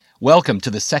Welcome to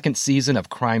the second season of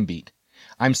Crime Beat.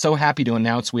 I'm so happy to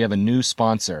announce we have a new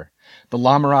sponsor, the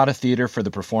La Mirada Theater for the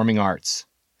Performing Arts.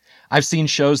 I've seen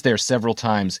shows there several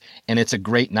times, and it's a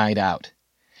great night out.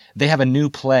 They have a new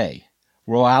play,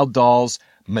 Roald Dahl's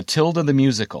Matilda the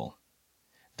Musical.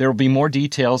 There will be more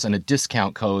details and a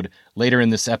discount code later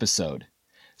in this episode.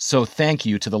 So thank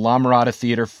you to the La Mirada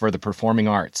Theater for the Performing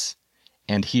Arts.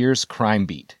 And here's Crime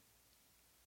Beat.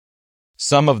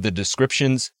 Some of the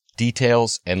descriptions,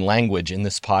 details, and language in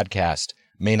this podcast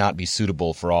may not be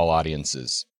suitable for all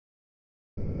audiences.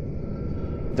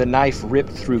 The knife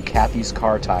ripped through Cathy's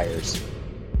car tires.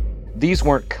 These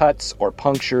weren't cuts or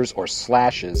punctures or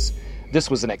slashes.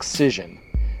 This was an excision.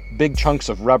 Big chunks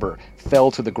of rubber fell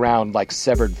to the ground like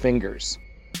severed fingers.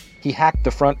 He hacked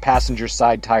the front passenger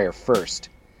side tire first,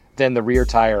 then the rear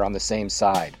tire on the same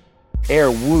side. Air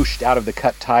whooshed out of the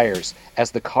cut tires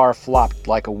as the car flopped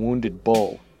like a wounded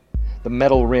bull. The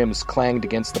metal rims clanged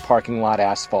against the parking lot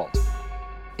asphalt.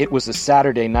 It was a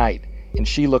Saturday night, and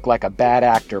she looked like a bad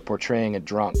actor portraying a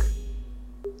drunk.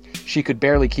 She could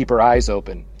barely keep her eyes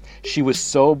open. She was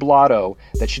so blotto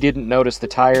that she didn't notice the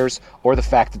tires or the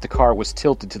fact that the car was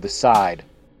tilted to the side.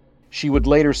 She would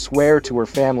later swear to her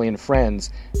family and friends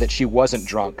that she wasn't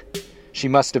drunk. She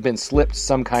must have been slipped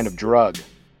some kind of drug.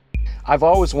 I've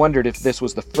always wondered if this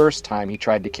was the first time he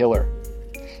tried to kill her.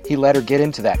 He let her get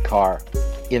into that car,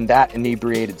 in that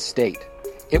inebriated state.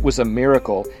 It was a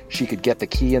miracle she could get the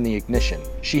key in the ignition.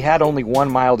 She had only 1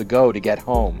 mile to go to get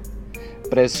home.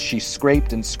 But as she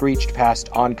scraped and screeched past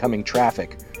oncoming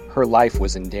traffic, her life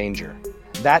was in danger.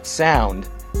 That sound,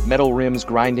 metal rims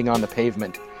grinding on the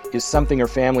pavement, is something her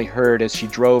family heard as she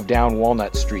drove down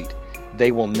Walnut Street.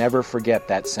 They will never forget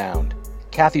that sound.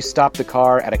 Cathy stopped the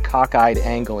car at a cockeyed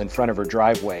angle in front of her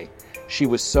driveway. She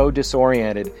was so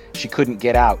disoriented she couldn't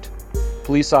get out.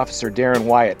 Police officer Darren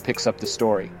Wyatt picks up the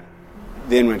story.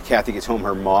 Then when Cathy gets home,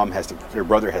 her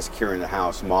brother has to carry her in the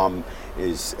house. Mom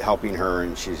is helping her,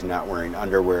 and she's not wearing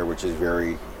underwear, which is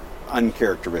very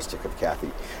uncharacteristic of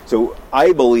Cathy. So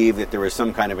I believe that there was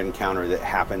some kind of encounter that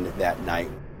happened that night.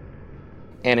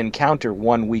 An encounter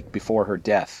 1 week before her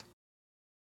death.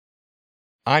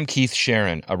 I'm Keith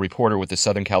Sharon, a reporter with the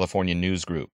Southern California News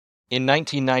Group. In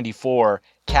 1994,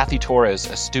 Cathy Torres,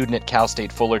 a student at Cal State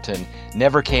Fullerton,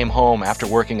 never came home after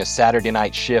working a Saturday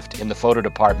night shift in the photo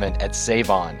department at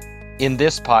Save-On. In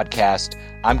this podcast,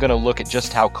 I'm going to look at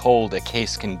just how cold a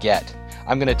case can get.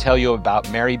 I'm going to tell you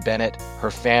about Mary Bennett,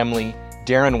 her family,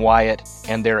 Darren Wyatt,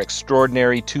 and their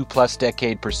extraordinary 2+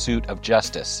 decade pursuit of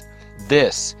justice.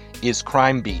 This is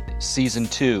Crime Beat, Season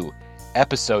 2,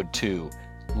 Episode 2,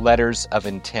 Letters of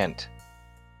Intent.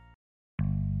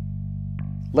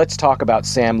 Let's talk about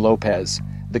Sam Lopez,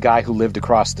 the guy who lived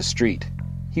across the street.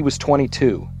 He was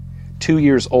 22, 2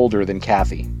 years older than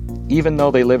Cathy. Even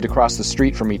though they lived across the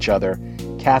street from each other,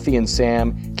 Cathy and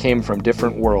Sam came from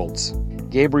different worlds.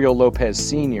 Gabriel Lopez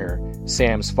Sr.,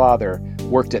 Sam's father,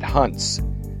 worked at Hunt's,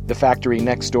 the factory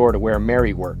next door to where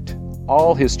Mary worked.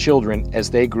 All his children, as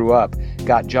they grew up,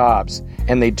 got jobs,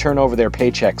 and they'd turn over their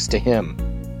paychecks to him.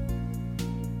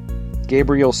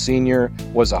 Gabriel Sr.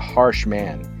 was a harsh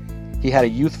man. He had a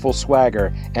youthful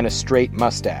swagger and a straight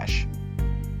mustache.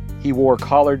 He wore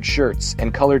collared shirts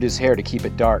and colored his hair to keep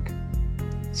it dark.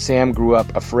 Sam grew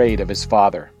up afraid of his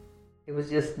father. It was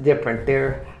just different.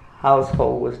 Their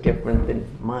household was different than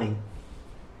mine.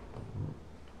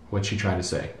 What's she trying to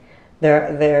say?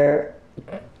 They're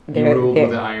you ruled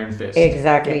with an iron fist.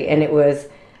 Exactly, and it was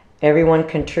everyone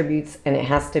contributes, and it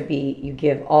has to be you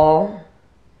give all,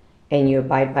 and you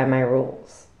abide by my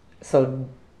rules. So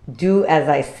do as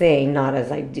I say, not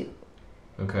as I do.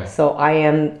 Okay. So I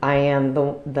am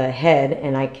the head,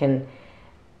 and I can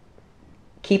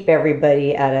keep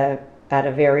everybody at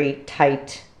a very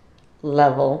tight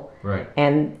level. Right.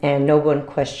 And no one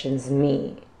questions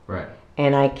me. Right.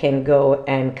 And I can go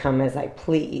and come as I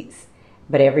please.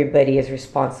 But everybody is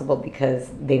responsible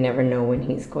because they never know when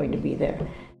he's going to be there.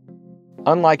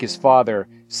 Unlike his father,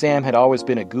 Sam had always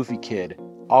been a goofy kid,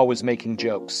 always making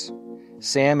jokes.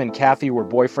 Sam and Cathy were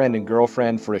boyfriend and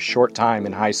girlfriend for a short time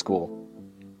in high school.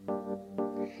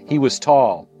 He was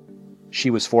tall.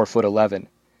 She was 4'11".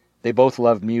 They both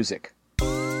loved music.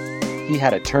 He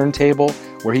had a turntable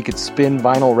where he could spin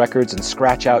vinyl records and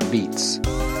scratch out beats.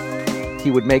 He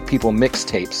would make people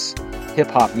mixtapes.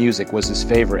 Hip-hop music was his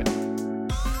favorite.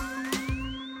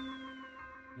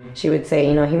 She would say,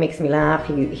 he makes me laugh.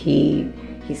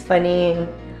 He's funny.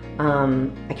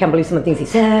 I can't believe some of the things he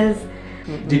says.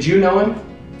 Did you know him?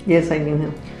 Yes, I knew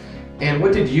him. And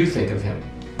what did you think of him?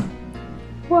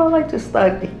 Well, I just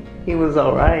thought he was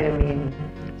all right.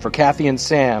 For Cathy and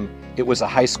Sam, it was a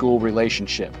high school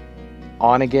relationship.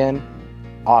 On again,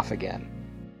 off again.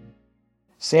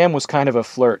 Sam was kind of a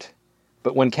flirt,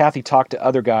 but when Cathy talked to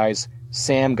other guys,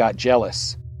 Sam got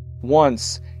jealous.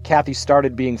 Once, Cathy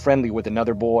started being friendly with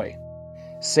another boy.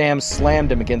 Sam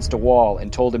slammed him against a wall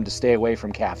and told him to stay away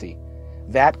from Cathy.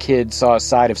 That kid saw a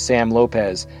side of Sam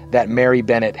Lopez that Mary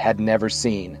Bennett had never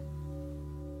seen.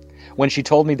 When she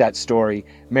told me that story,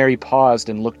 Mary paused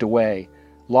and looked away,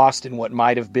 lost in what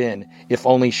might have been if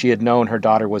only she had known her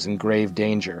daughter was in grave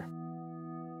danger.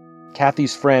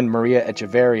 Cathy's friend Maria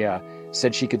Echeverria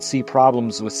said she could see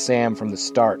problems with Sam from the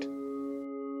start.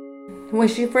 When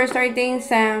she first started dating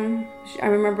Sam, I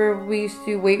remember we used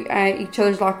to wait at each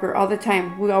other's locker all the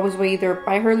time. We always wait either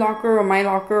by her locker or my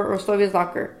locker or Sylvia's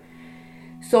locker.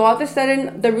 So all of a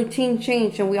sudden, the routine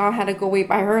changed and we all had to go wait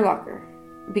by her locker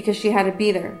because she had to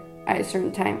be there at a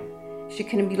certain time. She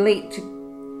couldn't be late to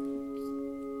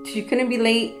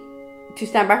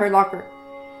stand by her locker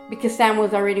because Sam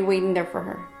was already waiting there for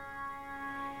her.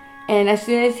 And as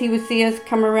soon as he would see us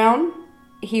come around,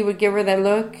 he would give her that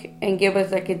look and give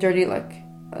us like a dirty look.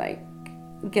 Like,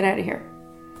 get out of here.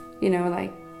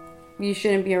 Like, you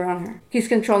shouldn't be around her. He's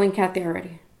controlling Cathy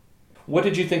already. What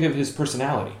did you think of his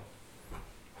personality?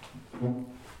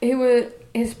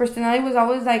 His personality was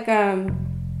always like,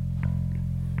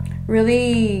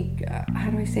 really,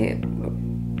 how do I say it?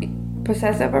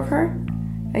 Possessive of her.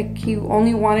 Like, he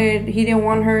didn't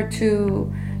want her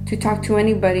to talk to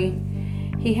anybody.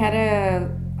 He had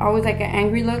always like an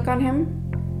angry look on him.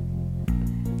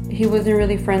 He wasn't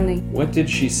really friendly. What did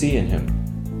she see in him?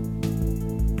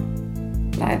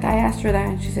 I asked her that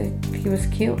and she said he was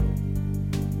cute.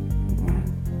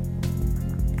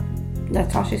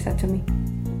 That's all she said to me.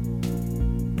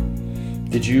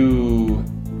 Did you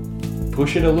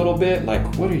push it a little bit?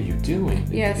 Like, what are you doing?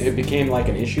 Yes. It became like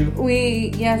an issue?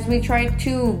 We tried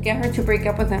to get her to break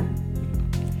up with him.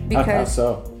 Because how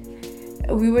so?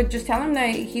 We would just tell him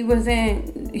that he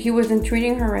wasn't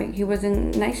treating her right. He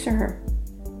wasn't nice to her.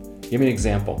 Give me an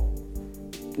example.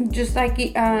 Just like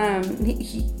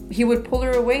he would pull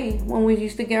her away when we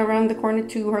used to get around the corner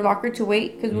to her locker to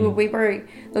wait, because we would wait by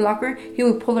the locker. He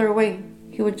would pull her away.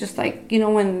 He would just like,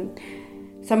 when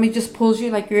somebody just pulls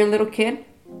you like you're a little kid.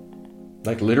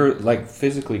 Like literally, like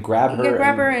physically grab her? Yeah,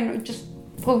 grab her and just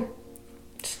pull her.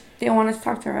 Just didn't want us to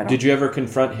talk to her at all. Did you ever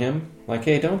confront him? Like,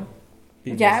 hey, don't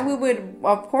be Yeah, we would.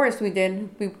 Of course we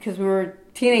did. Because we were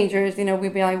teenagers,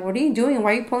 we'd be like, what are you doing?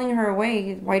 Why are you pulling her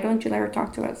away? Why don't you let her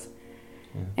talk to us?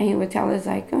 Yeah. And he would tell us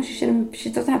like, oh, she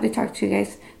doesn't have to talk to you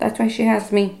guys. That's why she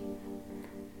has me.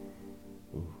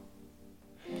 Ooh.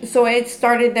 So it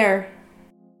started there.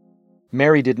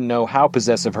 Mary didn't know how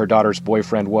possessive her daughter's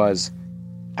boyfriend was.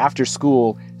 After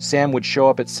school, Sam would show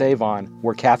up at Save-On,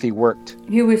 where Cathy worked.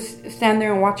 He would stand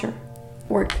there and watch her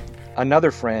work.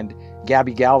 Another friend,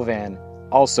 Gabby Galvan,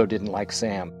 also didn't like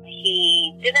Sam.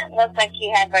 He didn't look like he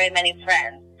had very many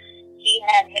friends. He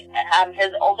had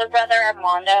his older brother,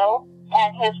 Armando,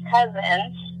 and his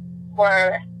cousins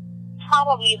were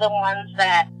probably the ones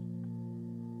that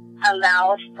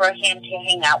allowed for him to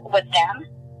hang out with them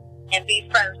and be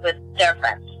friends with their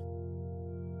friends.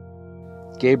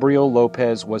 Gabriel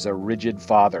Lopez was a rigid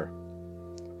father.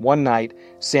 One night,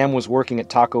 Sam was working at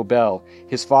Taco Bell.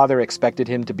 His father expected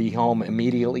him to be home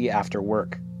immediately after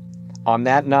work. On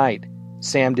that night,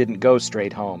 Sam didn't go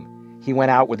straight home. He went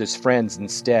out with his friends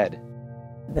instead.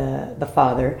 The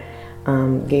father,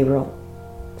 Gabriel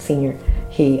Sr.,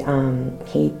 he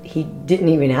didn't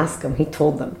even ask them. He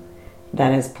told them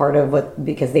that as part of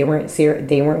because they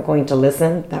weren't going to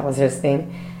listen. That was his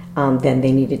thing. Then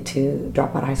they needed to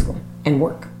drop out of high school and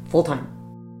work full time.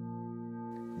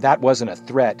 That wasn't a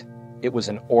threat. It was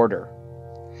an order.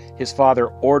 His father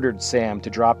ordered Sam to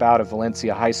drop out of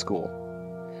Valencia High School.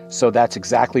 So that's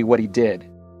exactly what he did.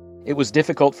 It was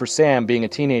difficult for Sam, being a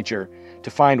teenager,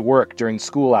 to find work during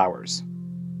school hours.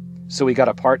 So he got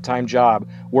a part-time job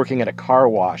working at a car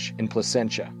wash in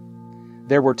Placentia.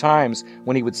 There were times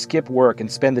when he would skip work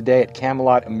and spend the day at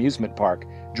Camelot Amusement Park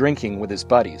drinking with his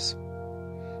buddies.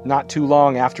 Not too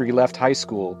long after he left high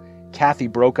school, Cathy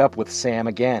broke up with Sam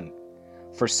again.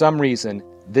 For some reason,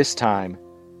 this time,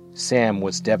 Sam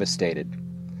was devastated.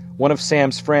 One of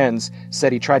Sam's friends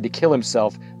said he tried to kill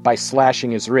himself by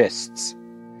slashing his wrists.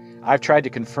 I've tried to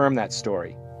confirm that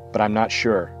story, but I'm not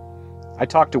sure. I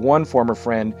talked to one former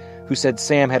friend who said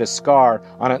Sam had a scar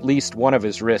on at least one of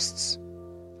his wrists.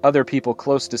 Other people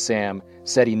close to Sam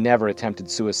said he never attempted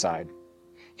suicide.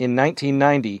 In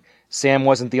 1990, Sam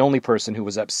wasn't the only person who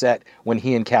was upset when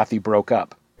he and Cathy broke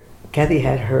up. Cathy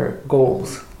had her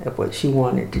goals of what she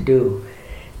wanted to do,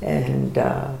 and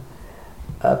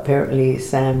apparently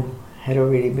Sam had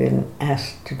already been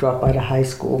asked to drop out of high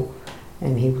school,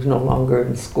 and he was no longer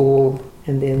in school,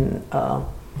 And then,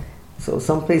 so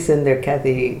someplace in there,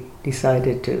 Cathy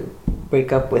decided to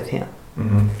break up with him.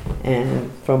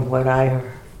 And from what I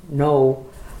know,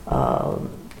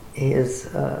 his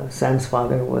Sam's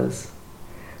father was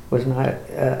not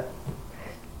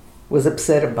was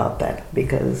upset about that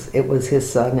because it was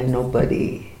his son and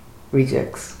nobody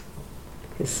rejects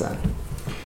his son.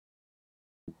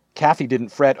 Cathy didn't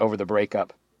fret over the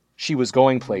breakup. She was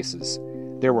going places.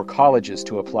 There were colleges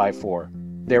to apply for.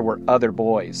 There were other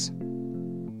boys.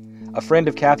 A friend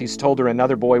of Cathy's told her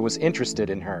another boy was interested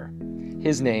in her.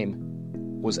 His name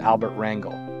was Albert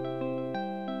Rangel.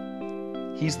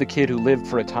 He's the kid who lived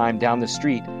for a time down the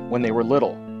street when they were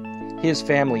little. His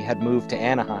family had moved to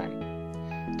Anaheim.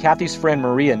 Cathy's friend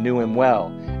Maria knew him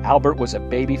well. Albert was a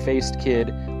baby-faced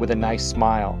kid with a nice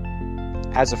smile.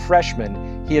 As a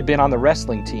freshman, he had been on the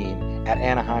wrestling team at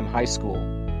Anaheim High School.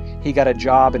 He got a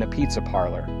job in a pizza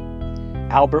parlor.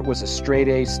 Albert was a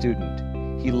straight-A student.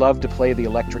 He loved to play the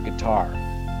electric guitar.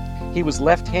 He was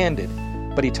left-handed,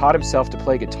 but he taught himself to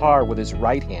play guitar with his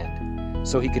right hand,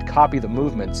 so he could copy the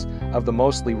movements of the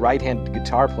mostly right-handed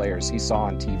guitar players he saw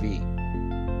on TV.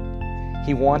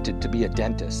 He wanted to be a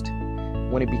dentist.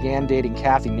 When he began dating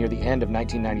Cathy near the end of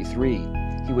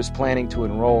 1993, he was planning to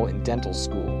enroll in dental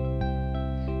school.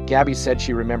 Gabby said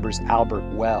she remembers Albert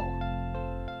well.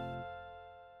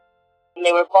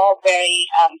 They were both very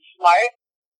smart,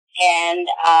 and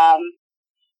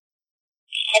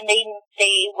they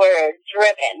were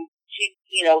driven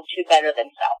to better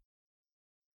themselves.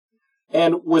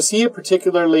 And was he a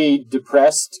particularly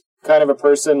depressed kind of a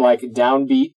person, like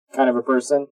downbeat kind of a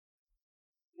person?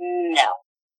 No.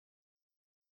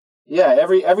 Yeah,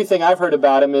 everything I've heard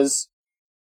about him is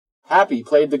happy.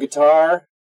 Played the guitar.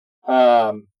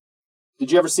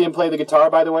 Did you ever see him play the guitar,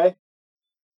 by the way?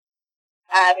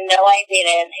 No, I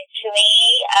didn't. To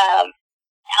me,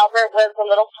 Albert was a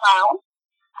little clown.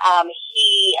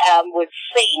 He would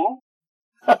sing.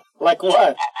 Like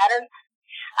what? I don't.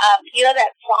 You know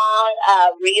that song,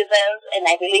 Reasons, and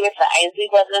I believe it's the Isley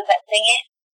Brothers that sing it?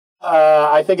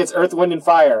 I think it's Earth, Wind, and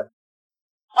Fire.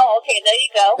 Oh, okay, there you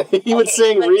go. He would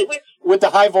sing with the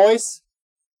high voice?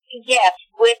 Yes,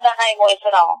 with the high voice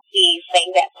and all. He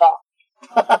sang that song.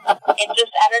 And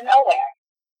just out of nowhere,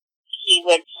 he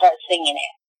would start singing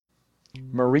it.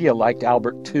 Maria liked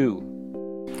Albert too.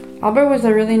 Albert was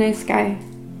a really nice guy.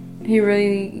 He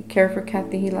really cared for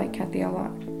Cathy. He liked Cathy a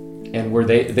lot. And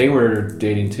they were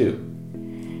dating too?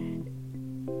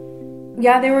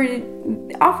 Yeah, they were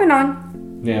off and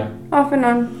on. Yeah. Off and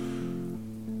on.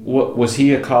 What, was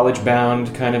he a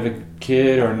college-bound kind of a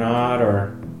kid or not,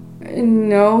 or?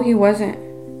 No, he wasn't.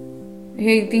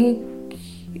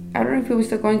 I don't know if he was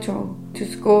still going to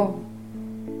school.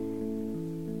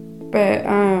 But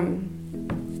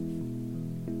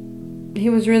he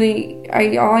was really.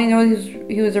 All I know is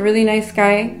he was a really nice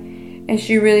guy, and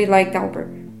she really liked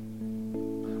Albert.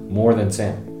 More than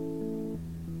Sam?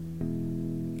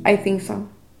 I think so.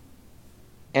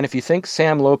 And if you think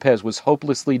Sam Lopez was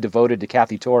hopelessly devoted to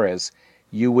Cathy Torres,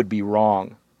 you would be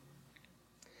wrong.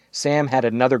 Sam had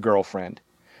another girlfriend.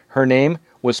 Her name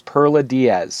was Perla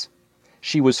Diaz.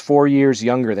 She was 4 years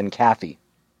younger than Cathy.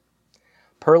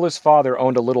 Perla's father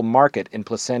owned a little market in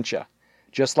Placentia.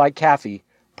 Just like Cathy,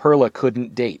 Perla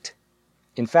couldn't date.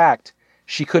 In fact,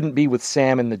 she couldn't be with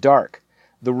Sam in the dark.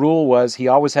 The rule was he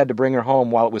always had to bring her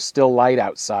home while it was still light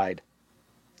outside.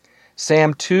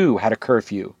 Sam, too, had a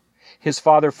curfew. His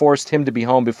father forced him to be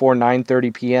home before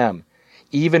 9:30 p.m.,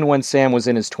 even when Sam was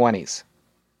in his 20s.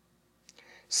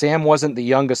 Sam wasn't the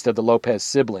youngest of the Lopez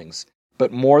siblings,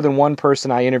 but more than one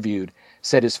person I interviewed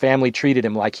said his family treated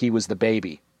him like he was the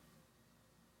baby.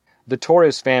 The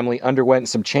Torres family underwent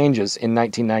some changes in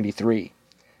 1993.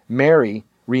 Mary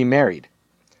remarried.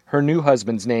 Her new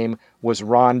husband's name was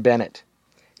Ron Bennett.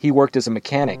 He worked as a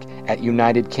mechanic at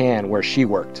United Can, where she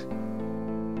worked.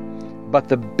 But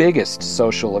the biggest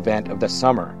social event of the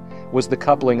summer was the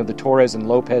coupling of the Torres and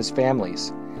Lopez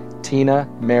families. Tina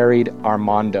married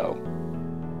Armando.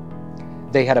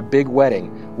 They had a big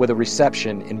wedding with a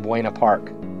reception in Buena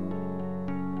Park.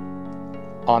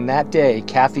 On that day,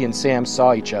 Cathy and Sam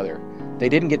saw each other. They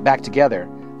didn't get back together,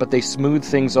 but they smoothed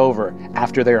things over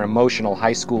after their emotional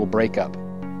high school breakup.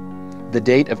 The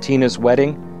date of Tina's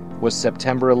wedding was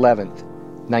September 11th,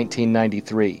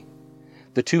 1993.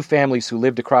 The two families who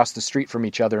lived across the street from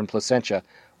each other in Placentia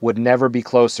would never be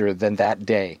closer than that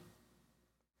day.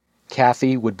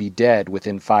 Cathy would be dead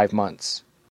within 5 months.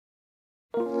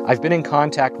 I've been in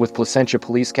contact with Placentia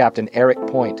Police Captain Eric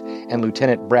Point and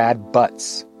Lieutenant Brad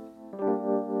Butts.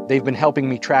 They've been helping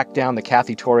me track down the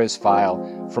Cathy Torres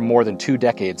file from more than 2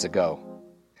 decades ago.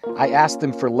 I asked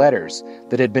them for letters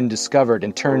that had been discovered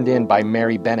and turned in by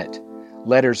Mary Bennett,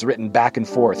 letters written back and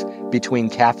forth between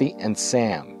Cathy and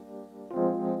Sam.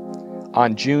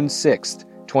 On June 6th,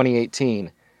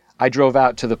 2018, I drove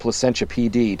out to the Placentia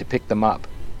PD to pick them up.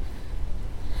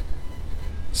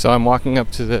 So I'm walking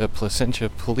up to the Placentia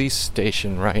police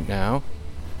station right now.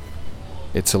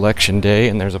 It's election day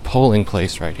and there's a polling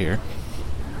place right here.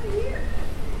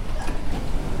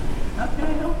 How can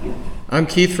I help you? I'm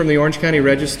Keith from the Orange County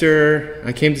Register.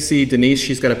 I came to see Denise.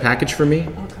 She's got a package for me.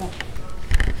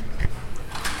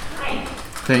 Okay.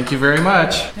 Thank you very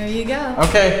much. There you go.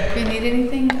 Okay. If you need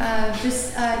anything,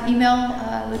 just email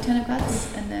Lieutenant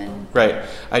Gutz and then... Right.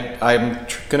 I'm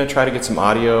going to try to get some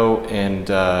audio, and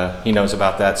he knows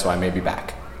about that, so I may be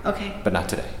back. Okay. But not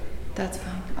today. That's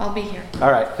fine. I'll be here.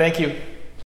 All right. Thank you.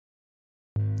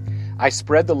 I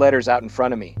spread the letters out in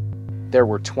front of me. There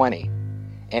were 20,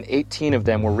 and 18 of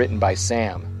them were written by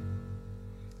Sam.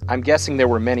 I'm guessing there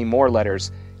were many more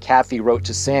letters Cathy wrote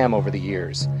to Sam over the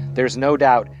years. There's no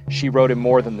doubt she wrote him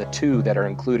more than the 2 that are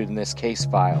included in this case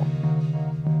file.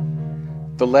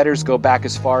 The letters go back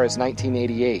as far as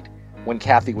 1988, when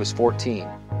Cathy was 14.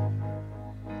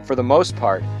 For the most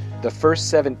part, the first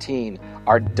 17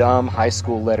 are dumb high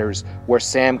school letters where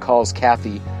Sam calls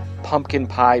Cathy pumpkin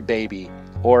pie baby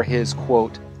or his,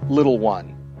 quote, little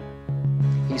one.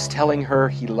 He's telling her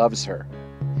he loves her.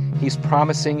 He's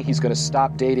promising he's going to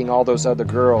stop dating all those other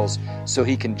girls so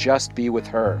he can just be with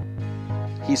her.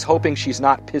 He's hoping she's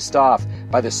not pissed off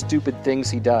by the stupid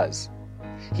things he does.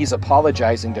 He's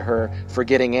apologizing to her for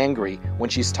getting angry when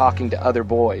she's talking to other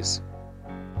boys.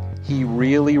 He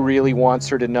really, really wants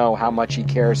her to know how much he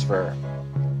cares for her.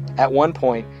 At one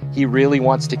point, he really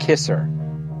wants to kiss her.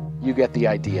 You get the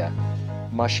idea.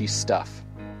 Mushy stuff.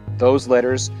 Those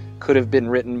letters could have been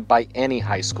written by any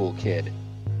high school kid.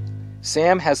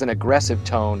 Sam has an aggressive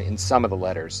tone in some of the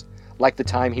letters, like the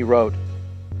time he wrote,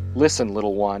 "Listen,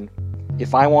 little one,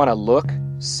 if I want to look,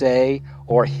 say,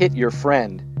 or hit your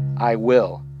friend, I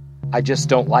will. I just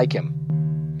don't like him."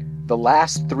 The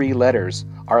last 3 letters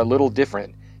are a little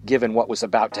different given what was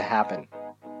about to happen.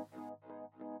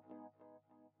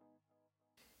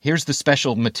 Here's the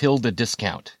special Matilda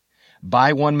discount.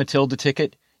 Buy 1 Matilda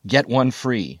ticket, get 1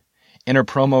 free. Enter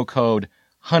promo code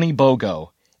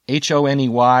HONEYBOGO,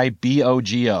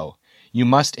 HONEYBOGO. You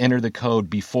must enter the code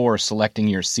before selecting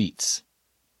your seats.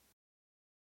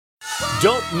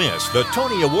 Don't miss the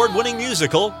Tony Award-winning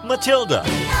musical, Matilda.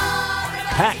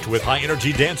 Packed with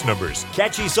high-energy dance numbers,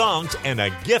 catchy songs, and a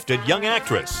gifted young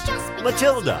actress.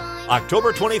 Matilda,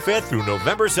 October 25th through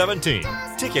November 17th.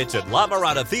 Tickets at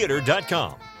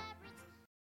lamaradatheater.com.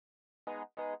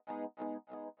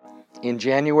 In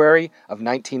January of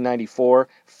 1994,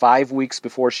 5 weeks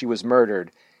before she was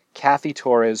murdered, Cathy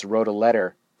Torres wrote a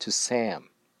letter to Sam.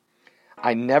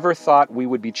 "I never thought we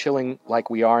would be chilling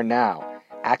like we are now,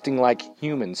 acting like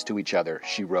humans to each other,"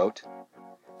 she wrote.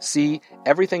 "See,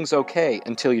 everything's okay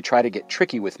until you try to get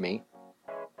tricky with me.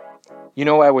 You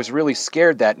know, I was really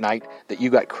scared that night that you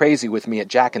got crazy with me at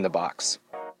Jack in the Box.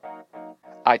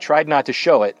 I tried not to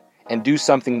show it and do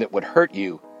something that would hurt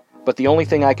you, but the only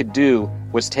thing I could do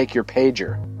was take your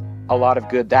pager. A lot of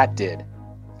good that did.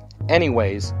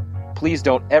 Anyways, please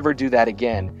don't ever do that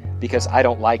again, because I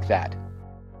don't like that."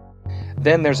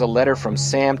 Then there's a letter from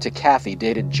Sam to Cathy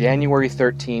dated January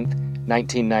 13th,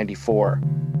 1994.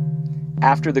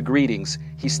 After the greetings,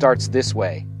 he starts this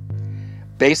way: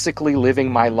 "Basically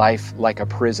living my life like a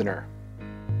prisoner.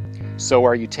 So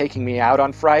are you taking me out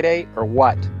on Friday, or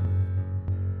what?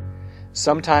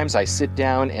 Sometimes I sit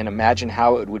down and imagine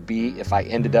how it would be if I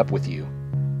ended up with you.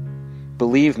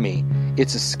 Believe me,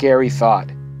 it's a scary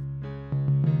thought.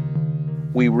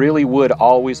 We really would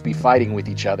always be fighting with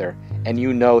each other, and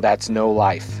you know that's no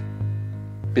life.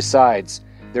 Besides,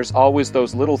 there's always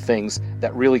those little things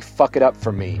that really fuck it up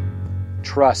for me,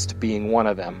 trust being one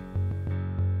of them."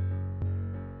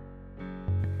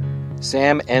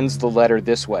 Sam ends the letter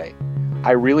this way: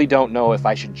 "I really don't know if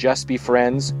I should just be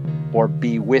friends or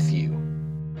be with you.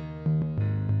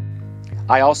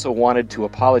 I also wanted to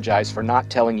apologize for not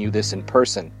telling you this in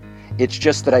person. It's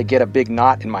just that I get a big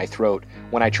knot in my throat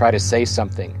when I try to say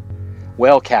something.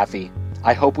 Well, Cathy,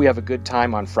 I hope we have a good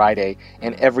time on Friday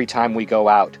and every time we go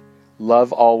out.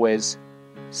 Love always,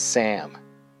 Sam."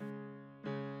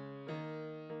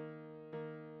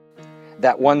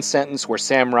 That one sentence where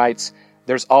Sam writes,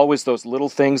 "There's always those little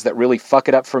things that really fuck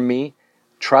it up for me,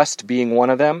 trust being one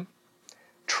of them."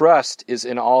 Trust is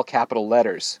in all capital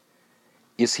letters.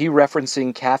 Is he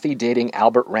referencing Cathy dating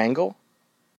Albert Rangel?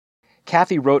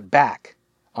 Cathy wrote back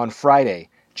on Friday,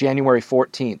 January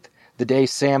 14th, the day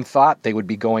Sam thought they would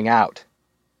be going out.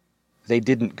 They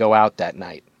didn't go out that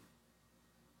night.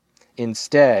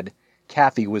 Instead,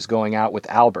 Cathy was going out with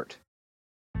Albert.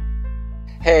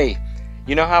 Hey,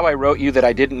 you know how I wrote you that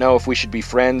I didn't know if we should be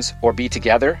friends or be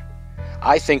together?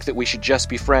 I think that we should just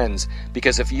be friends,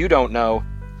 because if you don't know,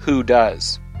 who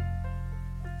does?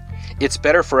 It's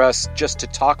better for us just to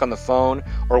talk on the phone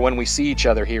or when we see each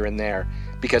other here and there,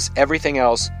 because everything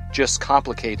else just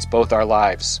complicates both our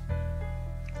lives.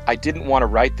 I didn't want to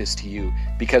write this to you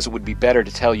because it would be better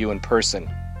to tell you in person.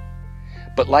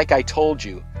 But like I told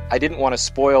you, I didn't want to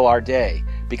spoil our day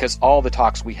because all the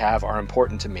talks we have are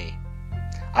important to me.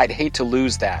 I'd hate to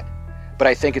lose that, but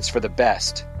I think it's for the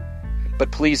best.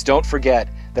 But please don't forget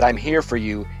that I'm here for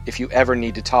you if you ever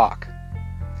need to talk.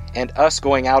 And us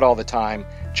going out all the time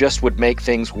just would make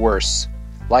things worse.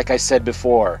 Like I said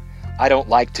before, I don't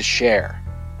like to share.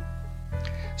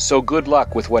 So good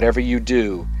luck with whatever you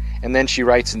do. And then she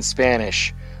writes in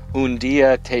Spanish, Un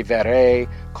día te veré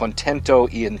contento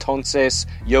y entonces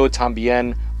yo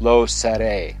también lo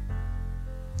seré.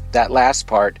 That last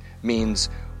part means,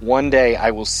 one day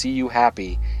I will see you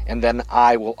happy, and then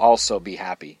I will also be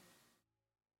happy.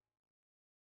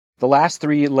 The last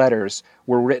 3 letters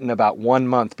were written about 1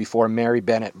 month before Mary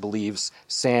Bennett believes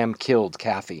Sam killed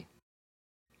Cathy.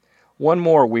 One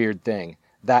more weird thing.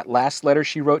 That last letter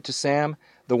she wrote to Sam,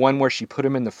 the one where she put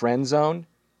him in the friend zone,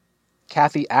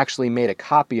 Cathy actually made a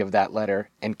copy of that letter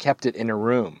and kept it in her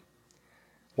room.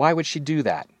 Why would she do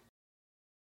that?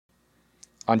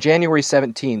 On January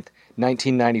 17th,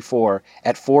 1994,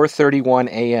 at 4:31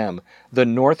 a.m., the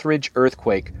Northridge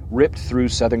earthquake ripped through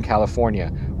Southern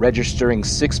California, registering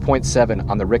 6.7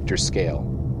 on the Richter scale.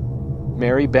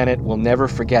 Mary Bennett will never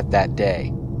forget that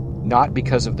day, not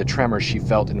because of the tremor she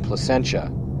felt in Placentia,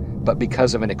 but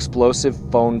because of an explosive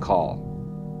phone call.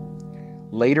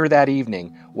 Later that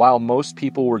evening, while most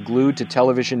people were glued to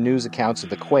television news accounts of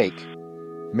the quake,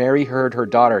 Mary heard her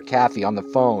daughter Cathy on the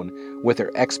phone with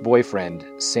her ex-boyfriend,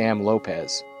 Sam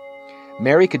Lopez.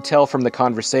 Mary could tell from the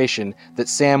conversation that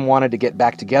Sam wanted to get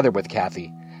back together with Cathy,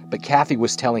 but Cathy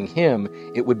was telling him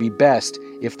it would be best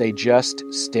if they just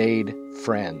stayed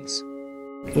friends.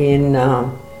 In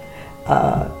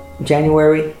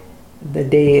January, the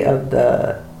day of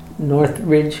the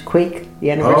Northridge quake,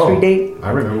 the anniversary date.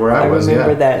 I remember where I was. I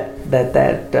remember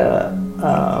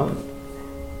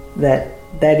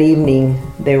that evening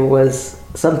there was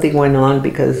something went on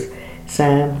because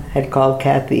Sam had called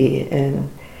Cathy, and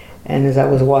as I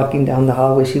was walking down the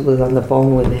hallway, she was on the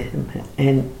phone with him,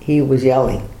 and he was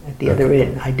yelling at the other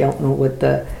end. I don't know what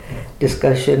the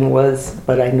discussion was,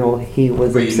 but I know he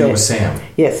was upset. But you knew it was Sam.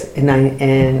 Yes,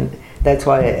 and that's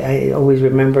why I always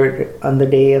remembered on the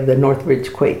day of the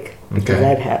Northridge quake, because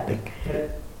that happened.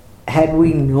 Had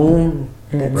we known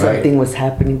that something was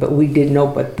happening, but we didn't know,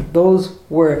 but those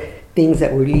were things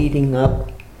that were leading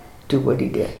up to what he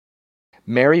did.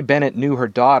 Mary Bennett knew her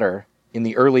daughter, in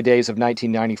the early days of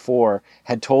 1994,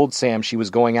 had told Sam she was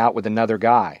going out with another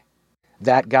guy.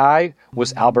 That guy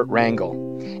was Albert Rangel,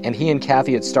 and he and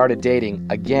Cathy had started dating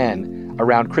again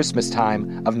around Christmas time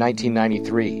of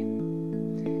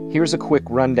 1993. Here's a quick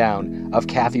rundown of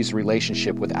Cathy's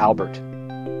relationship with Albert.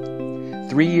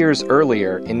 3 years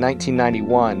earlier, in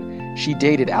 1991, she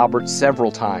dated Albert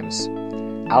several times.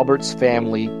 Albert's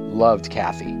family loved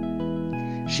Cathy.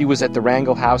 She was at the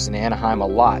Rangel house in Anaheim a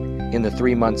lot in the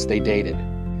 3 months they dated.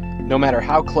 No matter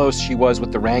how close she was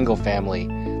with the Rangel family,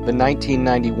 the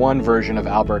 1991 version of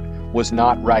Albert was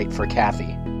not right for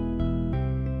Cathy.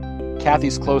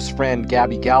 Cathy's close friend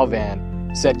Gabby Galvan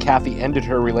said Cathy ended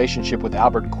her relationship with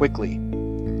Albert quickly.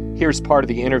 Here's part of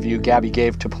the interview Gabby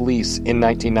gave to police in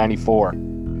 1994.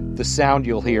 The sound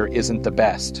you'll hear isn't the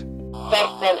best. Back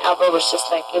then, Albert was just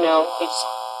like, it's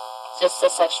just a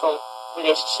sexual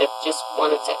relationship, just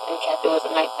wanted to, and Cathy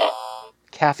wasn't like that.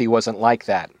 Cathy wasn't like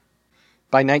that.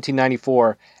 By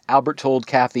 1994, Albert told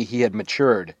Cathy he had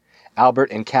matured.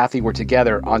 Albert and Cathy were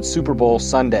together on Super Bowl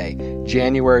Sunday,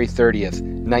 January 30th,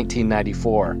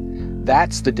 1994.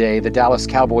 That's the day the Dallas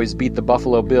Cowboys beat the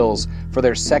Buffalo Bills for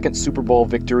their second Super Bowl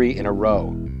victory in a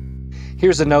row.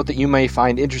 Here's a note that you may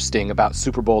find interesting about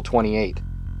Super Bowl 28.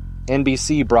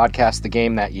 NBC broadcast the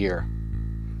game that year.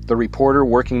 The reporter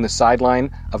working the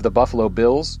sideline of the Buffalo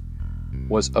Bills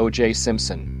was O.J.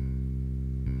 Simpson.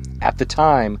 At the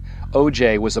time,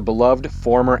 O.J. was a beloved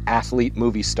former athlete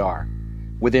movie star.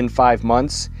 Within 5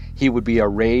 months, he would be a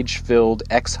rage-filled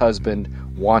ex-husband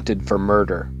wanted for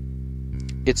murder.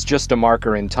 It's just a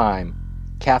marker in time.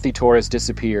 Cathy Torres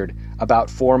disappeared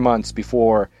about 4 months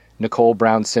before Nicole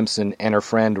Brown Simpson and her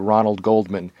friend Ronald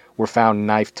Goldman were found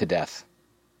knifed to death.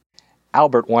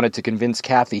 Albert wanted to convince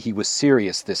Cathy he was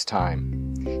serious this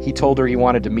time. He told her he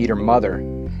wanted to meet her mother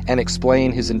and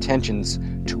explain his intentions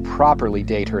to properly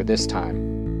date her this time.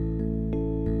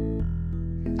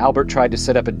 Albert tried to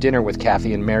set up a dinner with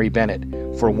Cathy and Mary Bennett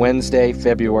for Wednesday,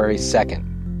 February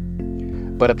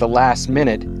 2nd. But at the last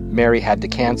minute, Mary had to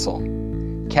cancel.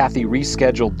 Cathy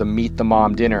rescheduled the Meet the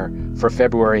Mom dinner for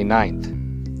February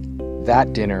 9th.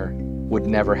 That dinner would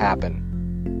never happen.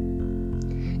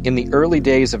 In the early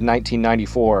days of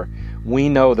 1994, we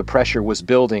know the pressure was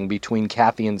building between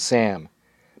Cathy and Sam,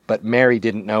 but Mary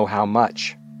didn't know how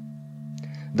much.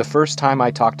 The first time I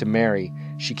talked to Mary,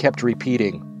 she kept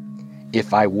repeating,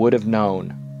 "If I would have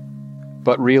known."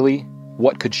 But really,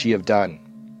 what could she have done?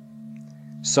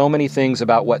 So many things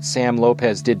about what Sam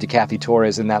Lopez did to Cathy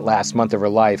Torres in that last month of her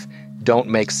life don't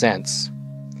make sense.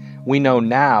 We know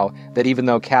now that even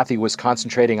though Cathy was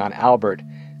concentrating on Albert,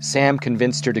 Sam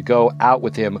convinced her to go out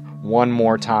with him one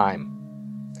more time.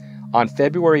 On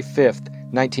February 5th,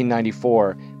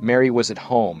 1994, Mary was at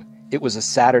home. It was a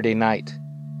Saturday night.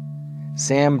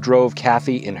 Sam drove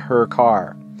Cathy in her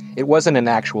car. It wasn't an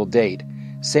actual date.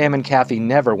 Sam and Cathy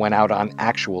never went out on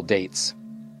actual dates.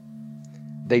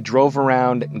 They drove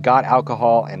around, got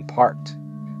alcohol, and parked.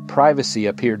 Privacy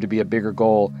appeared to be a bigger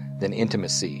goal than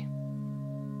intimacy.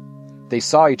 They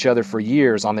saw each other for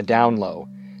years on the down low,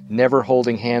 never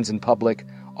holding hands in public,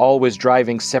 always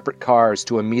driving separate cars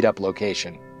to a meetup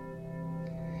location.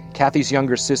 Cathy's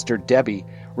younger sister, Debbie,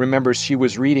 remembers she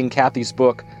was reading Cathy's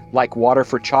book, Like Water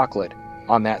for Chocolate,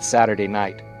 on that Saturday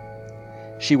night.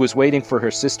 She was waiting for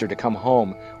her sister to come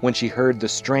home when she heard the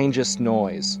strangest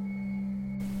noise.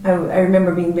 I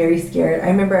remember being very scared. I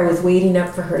remember I was waiting up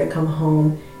for her to come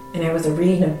home, and I was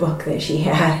reading a book that she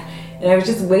had, and I was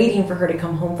just waiting for her to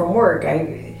come home from work.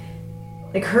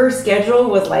 Her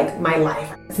schedule was like my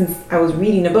life. Since I was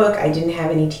reading a book, I didn't have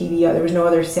any TV, there was no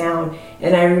other sound,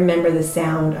 and I remember the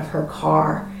sound of her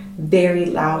car very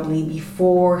loudly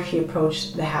before she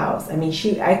approached the house. I mean,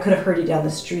 I could have heard it down the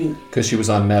street. Because she was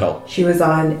on metal. She was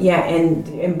on, yeah,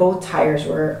 and both tires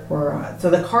were so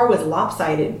the car was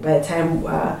lopsided by the time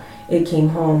it came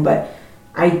home, but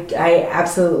I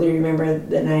absolutely remember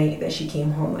the night that she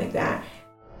came home like that.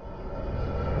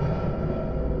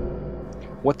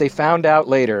 What they found out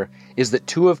later is that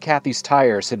 2 of Cathy's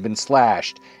tires had been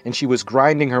slashed, and she was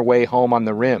grinding her way home on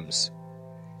the rims.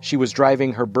 She was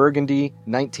driving her burgundy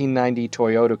 1990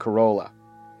 Toyota Corolla.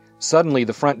 Suddenly,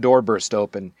 the front door burst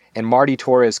open, and Marty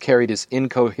Torres carried his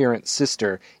incoherent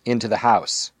sister into the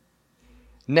house.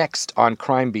 Next on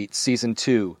Crime Beat Season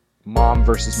 2, Mom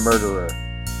vs. Murderer,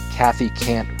 Cathy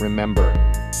can't remember.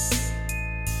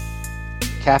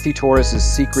 Cathy Torres'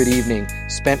 secret evening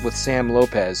spent with Sam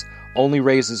Lopez only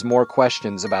raises more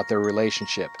questions about their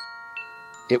relationship.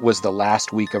 It was the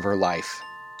last week of her life.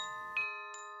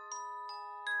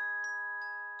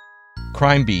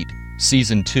 Crime Beat,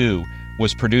 Season 2,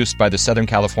 was produced by the Southern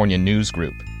California News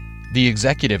Group. The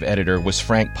executive editor was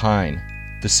Frank Pine.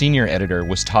 The senior editor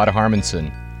was Todd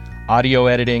Harmonson. Audio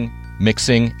editing,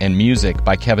 mixing, and music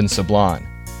by Kevin Sablon.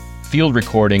 Field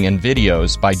recording and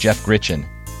videos by Jeff Gritchen.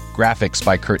 Graphics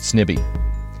by Kurt Snibbe.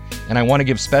 And I want to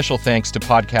give special thanks to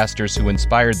podcasters who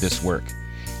inspired this work.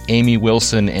 Amy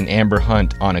Wilson and Amber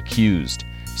Hunt on Accused,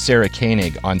 Sarah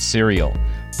Koenig on Serial,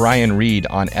 Brian Reed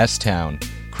on S-Town,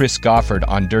 Chris Goffard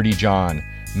on Dirty John,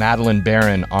 Madeline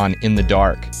Barron on In the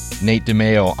Dark, Nate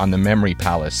DeMeo on The Memory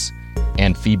Palace,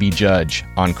 and Phoebe Judge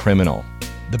on Criminal.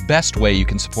 The best way you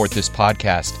can support this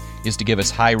podcast is to give us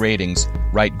high ratings,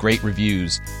 write great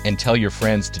reviews, and tell your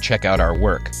friends to check out our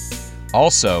work.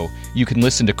 Also, you can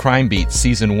listen to Crime Beat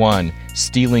Season 1,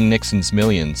 Stealing Nixon's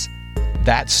Millions.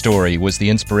 That story was the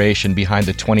inspiration behind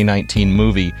the 2019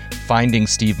 movie Finding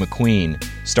Steve McQueen,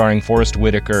 starring Forrest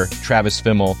Whitaker, Travis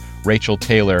Fimmel, Rachel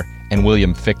Taylor, and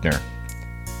William Fichtner.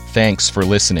 Thanks for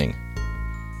listening.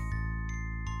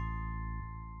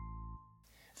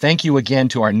 Thank you again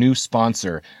to our new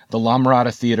sponsor, the La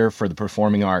Mirada Theater for the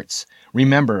Performing Arts.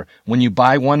 Remember, when you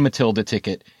buy one Matilda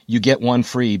ticket, you get one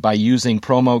free by using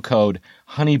promo code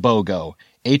HONEYBOGO,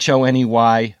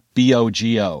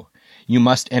 HONEYBOGO. You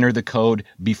must enter the code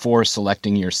before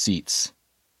selecting your seats.